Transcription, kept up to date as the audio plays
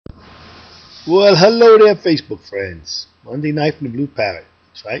Well, hello there, Facebook friends. Monday night from the Blue Parrot.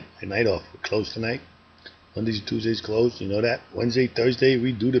 That's right, a night off. We're closed tonight. Mondays and Tuesdays closed. You know that. Wednesday, Thursday,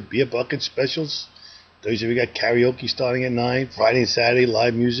 we do the beer bucket specials. Thursday, we got karaoke starting at 9. Friday and Saturday,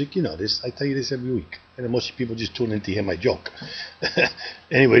 live music. You know this. I tell you this every week. And most people just tune in to hear my joke.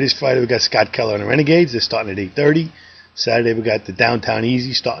 Anyway, this Friday, we got Scott Keller and the Renegades. They're starting at 8:30. Saturday, we got the Downtown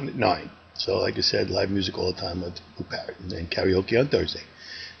Easy starting at 9. So, like I said, live music all the time at Blue Parrot. And then karaoke on Thursday.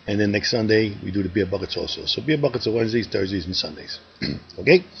 And then next Sunday, we do the beer buckets also. So beer buckets are Wednesdays, Thursdays, and Sundays.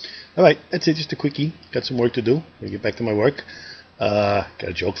 Okay? All right, that's it. Just a quickie. Got some work to do. I'll get back to my work. Got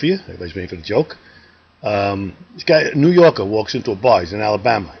a joke for you. Everybody's waiting for the joke. This guy, a New Yorker, walks into a bar. He's in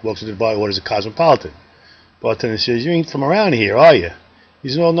Alabama. He walks into the bar, orders a Cosmopolitan. Bartender says, "You ain't from around here, are you?" He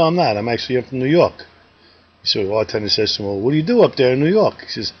says, "Oh, no, I'm not. I'm from New York." So the bartender says to him, "Well, what do you do up there in New York?" He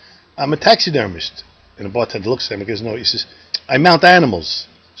says, "I'm a taxidermist." And the bartender looks at him and goes, "No." He says, "I mount animals."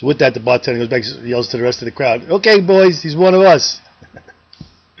 So with that, the bartender goes back and yells to the rest of the crowd, "Okay, boys, he's one of us."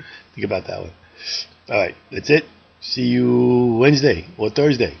 Think about that one. All right, that's it. See you Wednesday or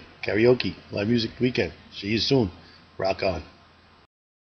Thursday. Karaoke, live music weekend. See you soon. Rock on.